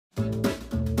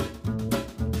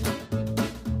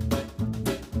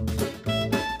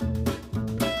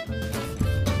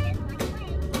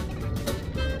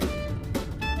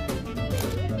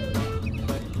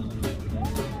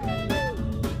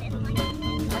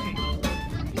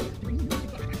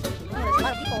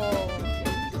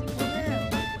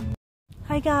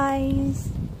guys,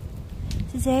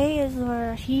 today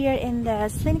we're here in the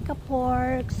Seneca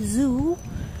Park Zoo,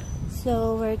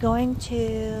 so we're going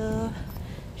to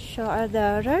show our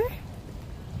daughter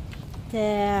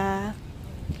because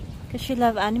she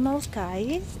loves animals,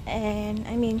 guys, and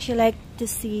I mean she likes to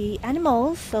see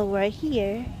animals, so we're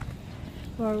here.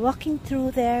 We're walking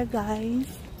through there, guys.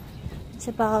 It's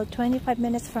about 25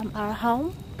 minutes from our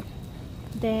home.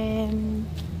 Then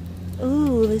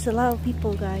ooh, there's a lot of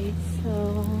people, guys,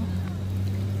 so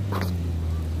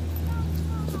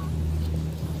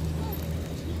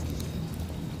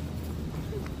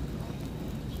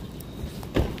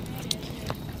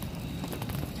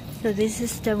this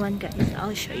is the one, guys.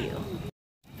 I'll show you.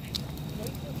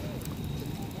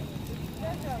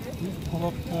 Pull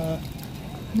up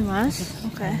The mask?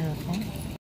 Okay.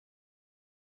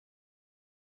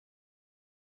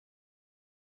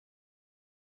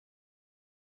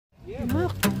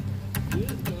 Look.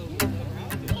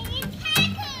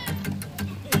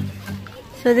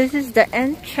 So this is the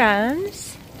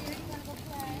entrance.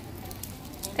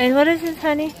 And what is this,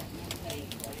 honey?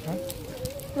 Huh?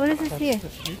 What is this here? The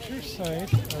future site,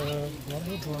 blah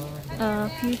blah blah.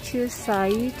 Future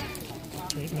site.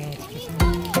 Right now it's just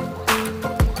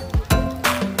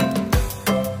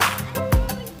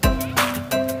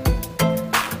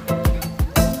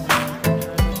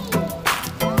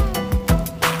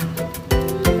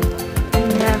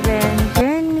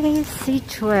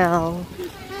 12.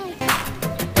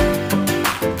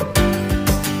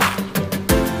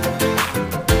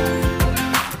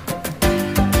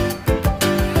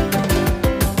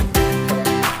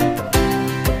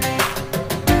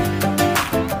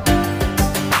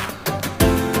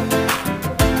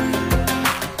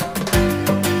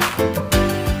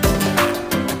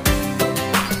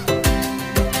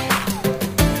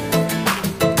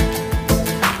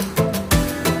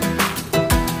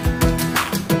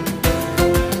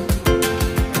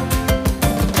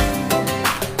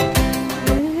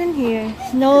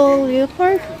 Snow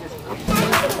leopard.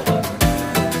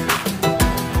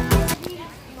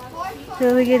 So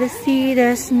we're gonna see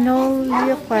the snow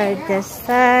leopard this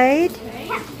side.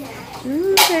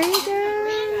 Ooh, there you go.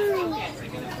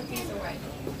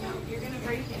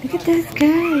 Look at those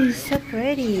guys, so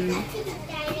pretty.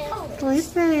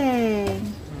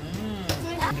 Listen.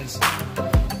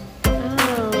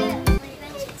 Oh,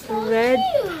 red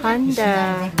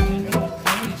panda.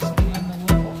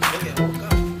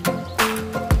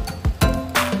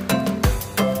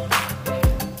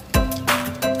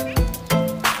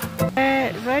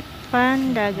 Red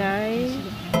panda, guys.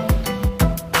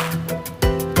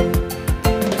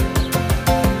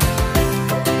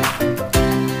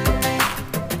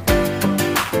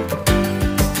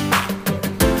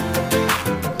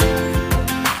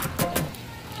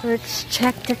 Let's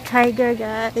check the tiger,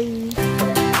 guys. Let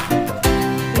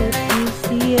me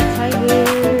see a tiger.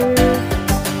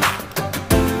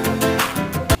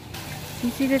 You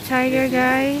see the tiger,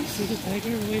 guys? see the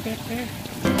tiger way back there?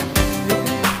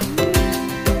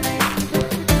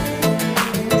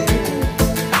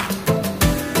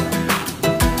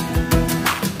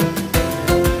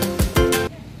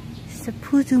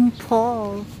 Pudum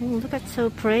Paul. Oh, look at so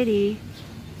pretty.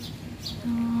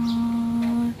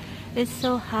 Oh, it's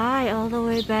so high all the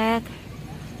way back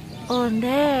on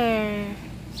there.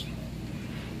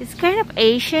 It's kind of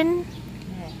Asian.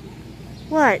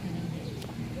 What?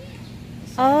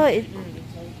 Oh, it's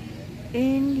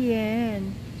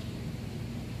Indian.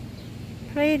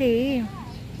 Pretty.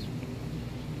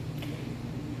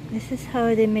 This is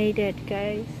how they made it,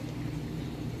 guys.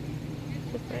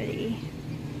 So pretty.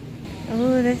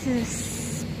 Oh, this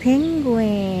is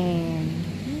penguin.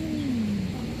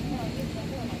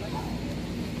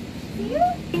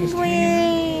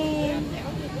 Penguin.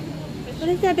 What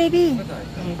is that, baby?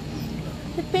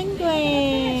 The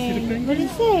penguin. What did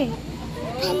it say?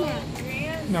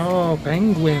 No,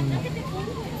 penguin.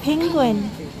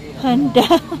 Penguin. Panda.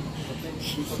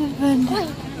 She's a panda.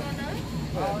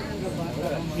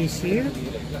 You see it?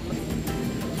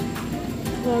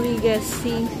 What we guys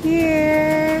see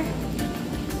here?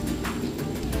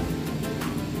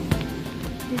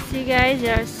 You see, guys,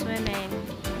 they are swimming.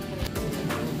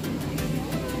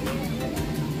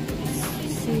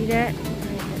 See that?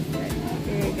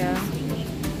 There you go.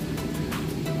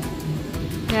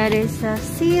 That is a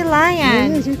sea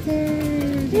lion. Yes, it's there.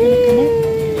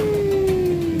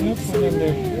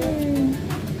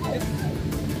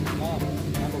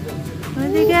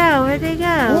 Where'd they go? Where'd they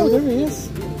go? Oh, there he is.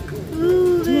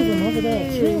 Ooh, Two of them over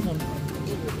there. Three of them.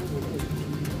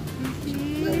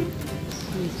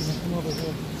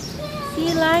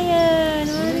 Sea lion.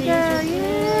 Where'd he go?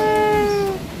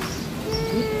 Yeah.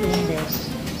 Keep doing that.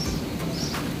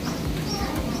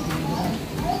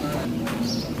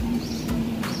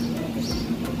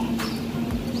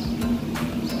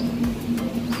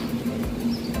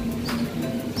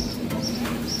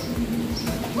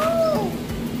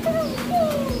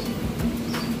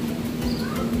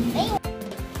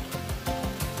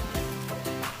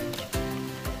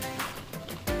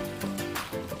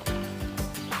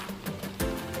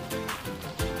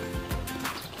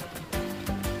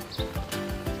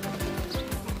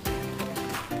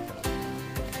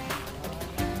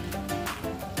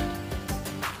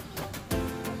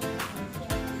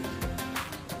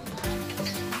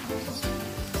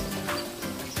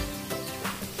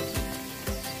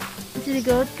 See the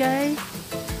goat, guys?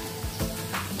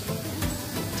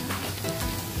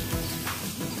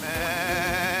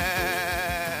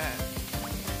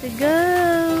 The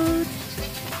goat!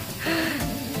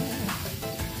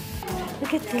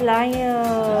 Look at the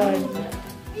lion!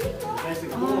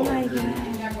 Oh my god!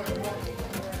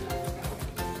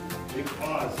 Big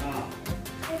paws, huh?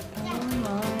 Oh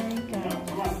my god!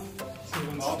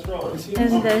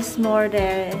 And there's more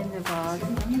there in the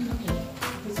bottom.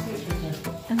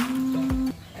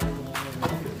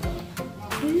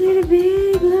 Look at the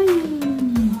big lion!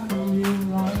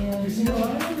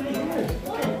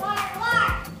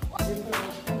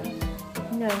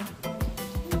 No.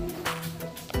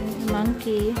 There's a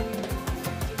monkey.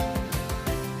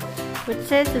 What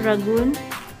says Ragoon?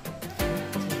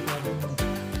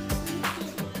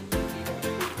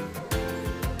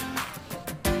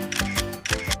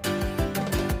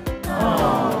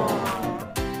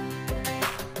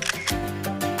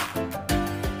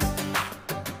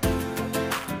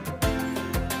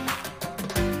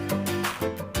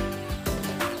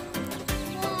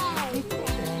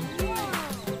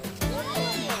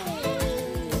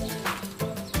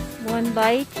 One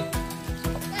bite.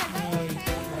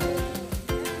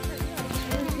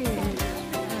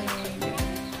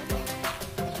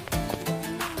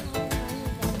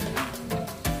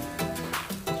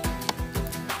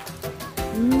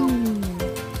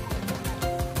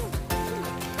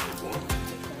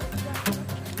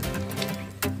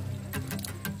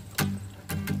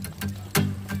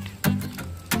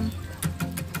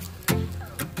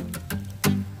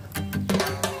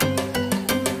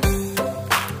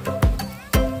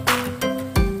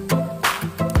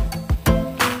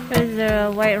 There's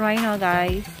a white rhino,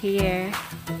 guys, here.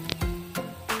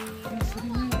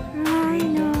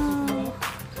 Rhino.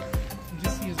 You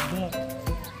just see his butt.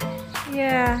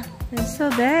 Yeah, it's so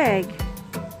big.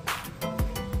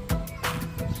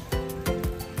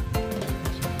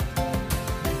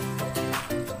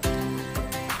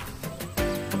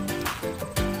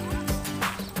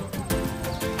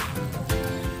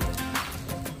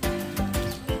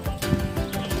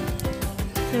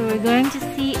 So we're going to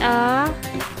see a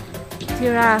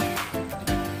giraffe.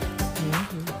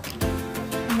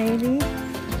 Maybe.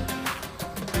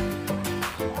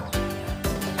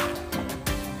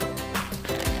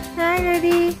 Hi,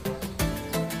 Daddy.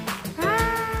 Hi.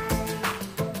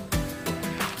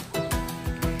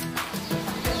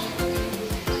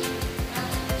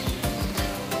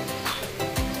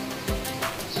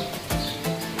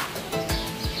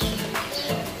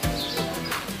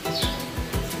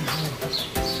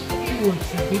 Oh,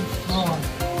 it's a big frog.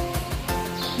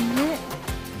 Is it?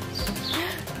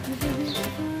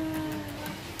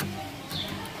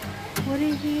 What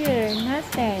is here?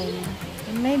 Nothing.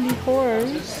 It may be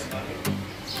horse.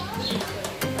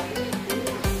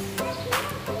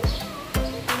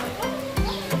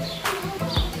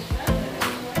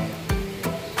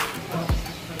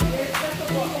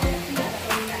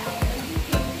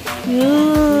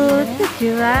 Ooh, it's a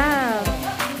giraffe.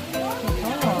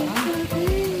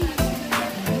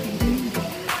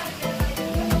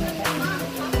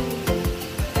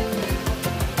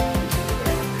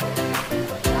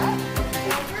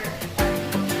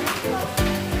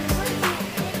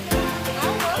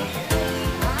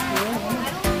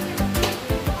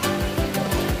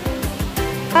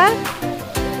 Huh?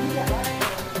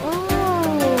 Oh.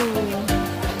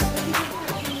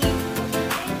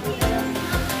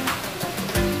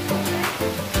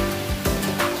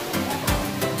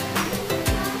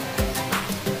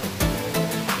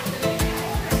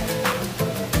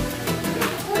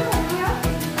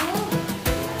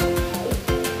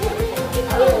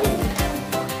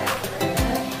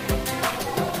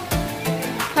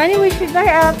 Honey, we should buy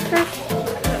a fish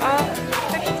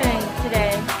tank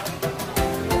today.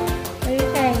 What do you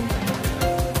think?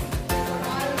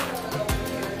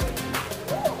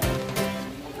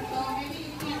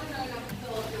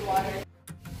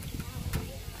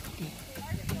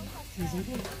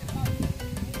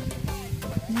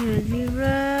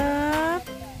 Giraffe.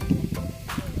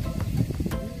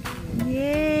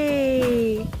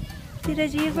 Yay! See the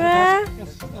giraffe?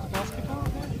 That's basketball,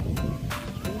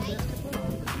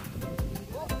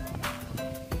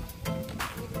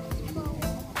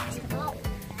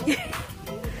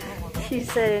 She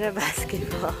said in a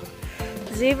basketball.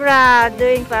 Zebra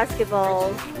doing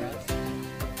basketball.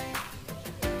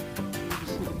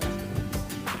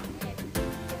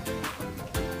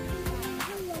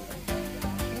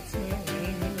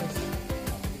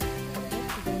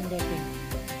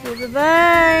 Say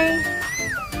bye-bye.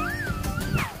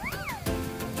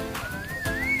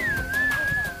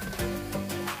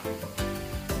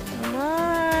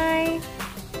 Bye.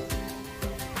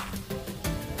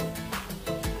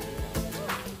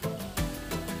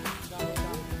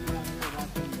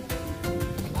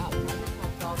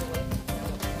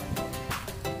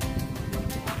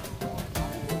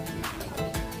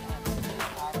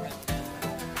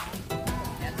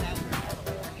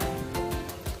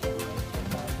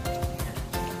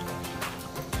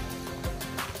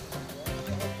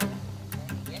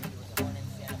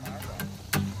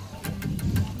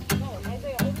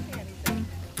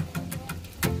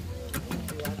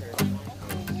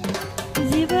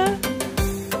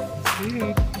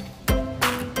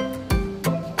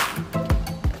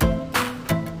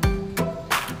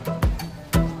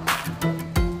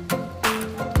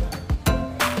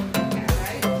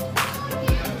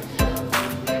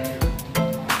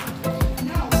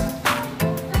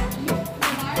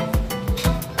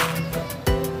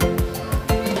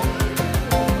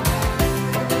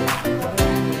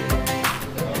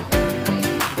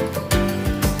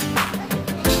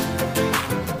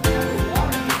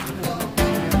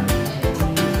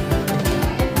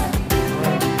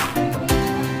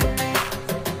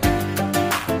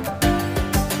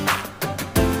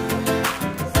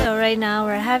 right now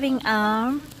we're having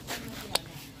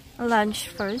lunch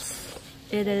first.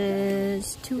 It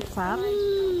is 2 o'clock.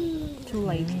 Too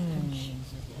late.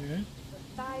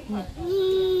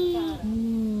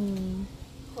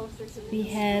 We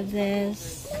have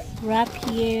this wrap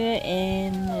here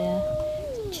and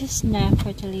just snack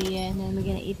for Talia, and then we're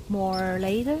gonna eat more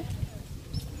later.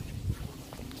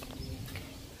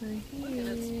 Right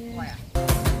here.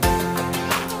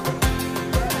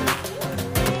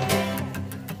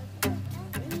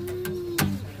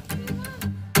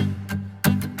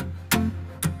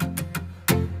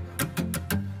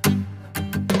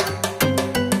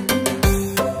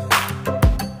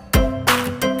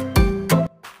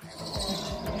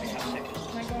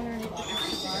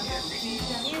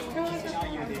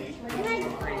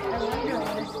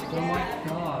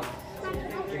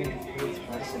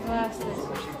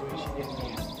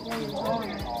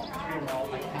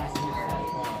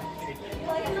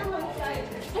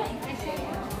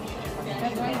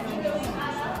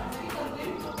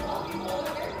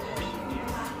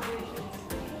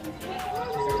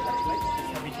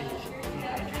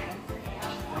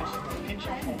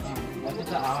 Look at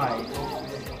the eyes.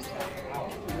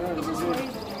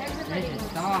 Raymond,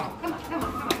 stop.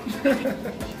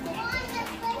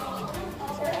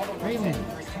 Raymond,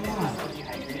 come on.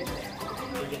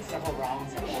 We get several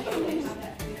rounds of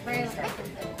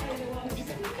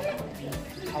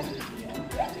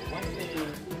once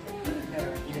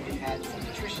they've had some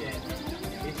nutrition,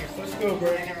 if you're let's go, bro.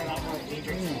 They're a lot more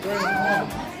dangerous.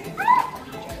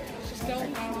 Just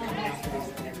don't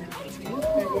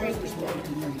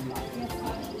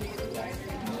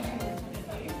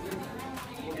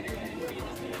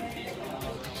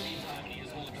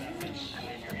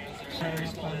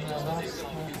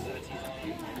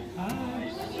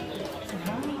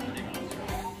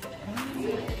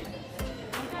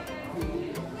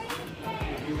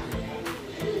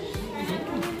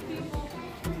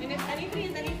And if anybody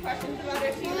has any questions about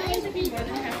our series, I'd be more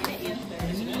than happy to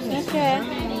answer. Okay.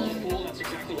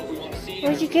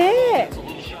 Where'd you get it?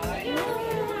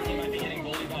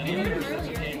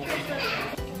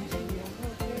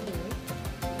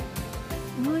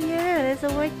 Oh yeah, there's a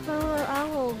white color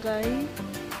owl, guys.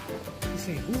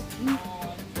 Say who? Yeah.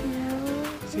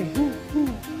 Say who?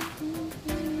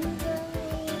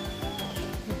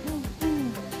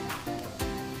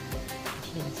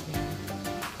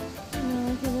 No,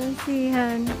 I can't see,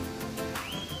 hon.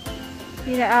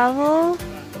 See the owl?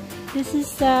 This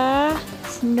is the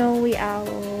snowy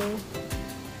owl.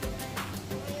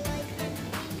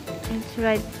 It's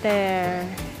right there.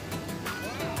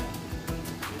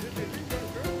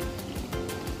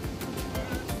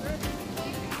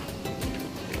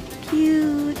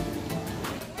 Cute.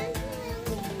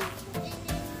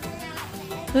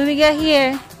 What do we got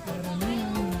here?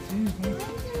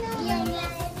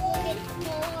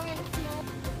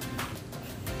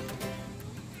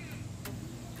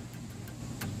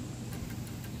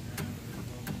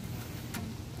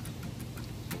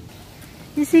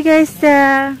 You see, guys,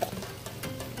 the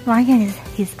lion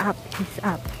he's up.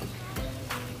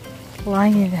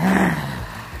 Lion.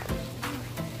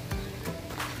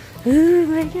 Oh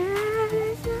my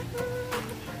god.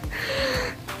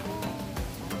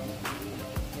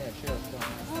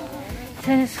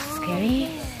 That is so scary.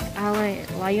 Our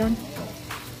lion.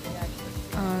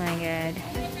 Oh my god.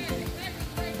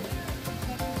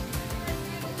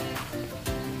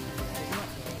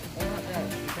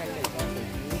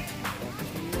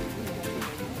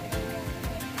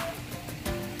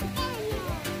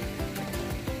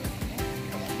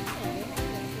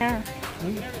 Yeah.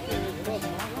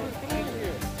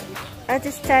 Oh,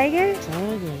 this tiger?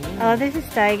 Oh, this is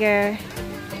tiger.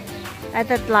 I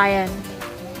thought lion.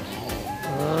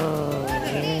 Oh,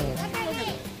 yeah.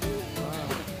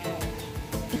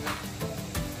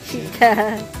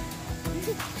 Cheetah.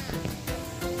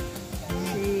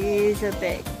 She's so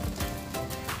big.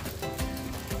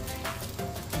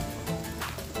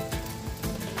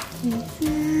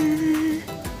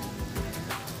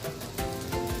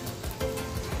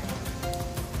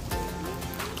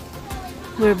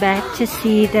 We're back to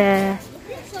see the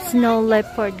snow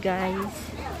leopard, guys.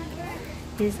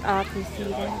 He's up to see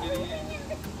that.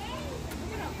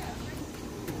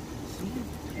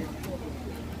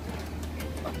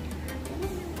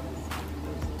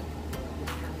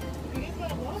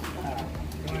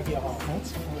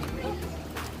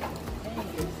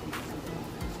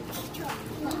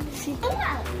 See?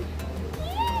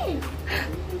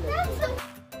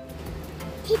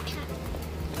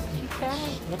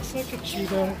 Looks like a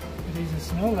cheetah, but he's a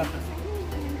snow leopard.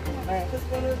 Because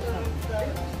one of the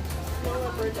snow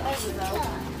leopards' eyes is out.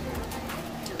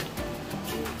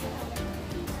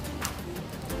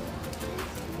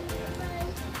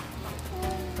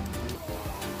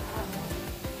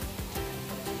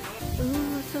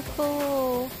 Ooh, so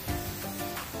cool.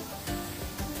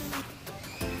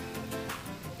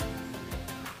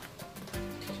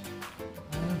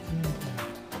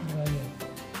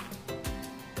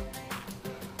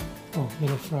 Oh,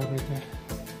 little frog right there.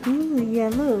 Ooh,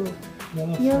 yellow.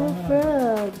 Yellow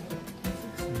frog.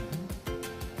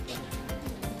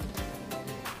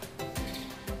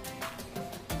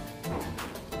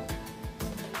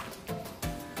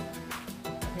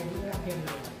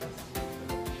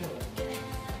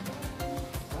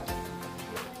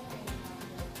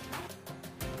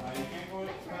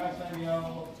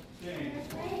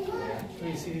 Do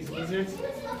you see these lizards?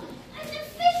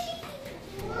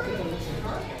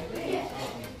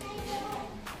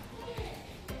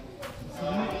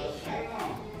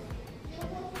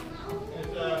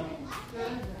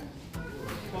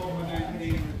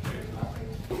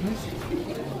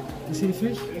 You see the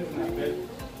fish?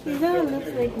 That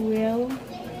looks like real.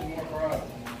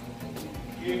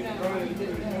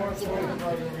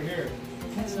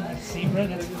 That's not a zebra,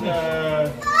 that's a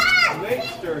fish. Lake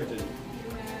sturgeon.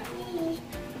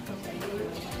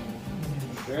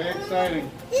 Very exciting.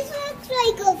 This looks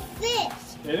like a fish.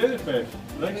 It is a fish.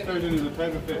 Lake sturgeon is a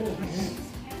type of fish.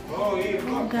 Oh, yeah.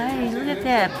 Oh guys, look at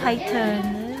that python.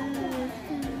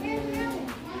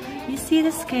 You see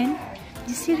the skin?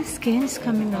 You see the skin is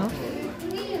coming off?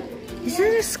 Is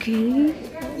that the skin?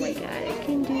 Oh my god, I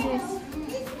can do this.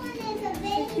 This one is a I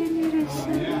fish. can do this.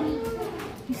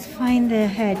 Let's find the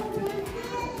head.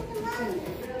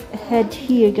 A head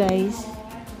here, guys.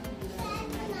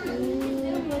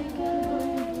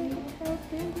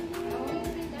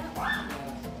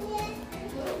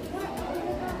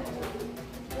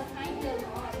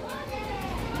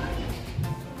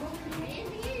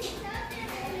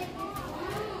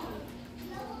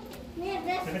 Man,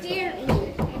 that's scary.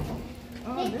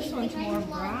 Oh, this one's more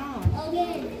brown.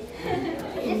 Okay.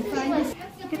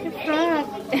 Look at the frog.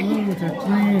 Oh, look at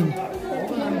green.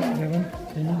 That one?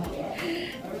 Green.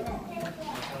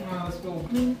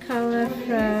 Green color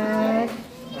frog.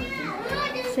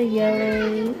 It's a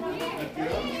yellow.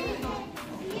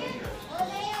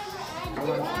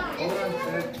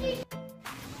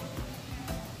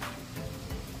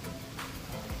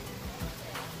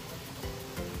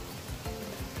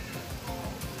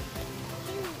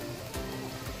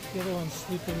 The other one's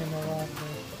sleeping in the rock there.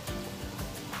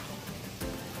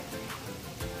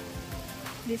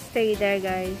 You stay there,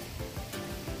 guys.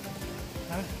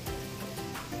 Huh?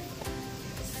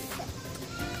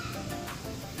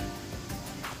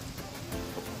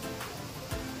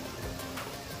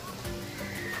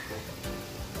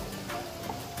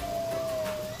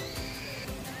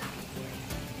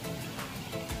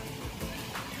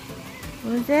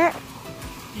 What was that?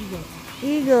 Eagle.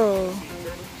 Eagle.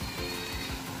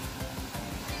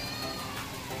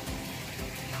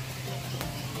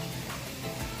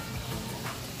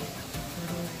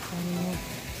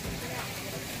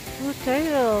 Oh,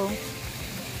 turtle.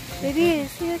 Baby,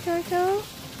 see a turtle?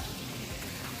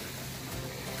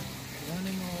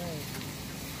 Running away.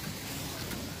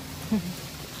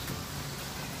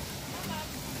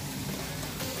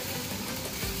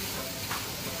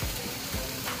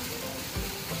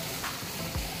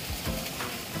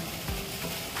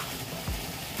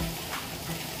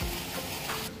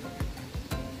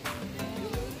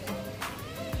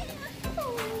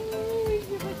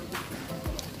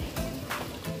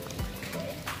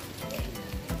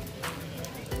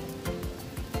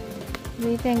 What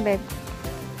do you think, babe?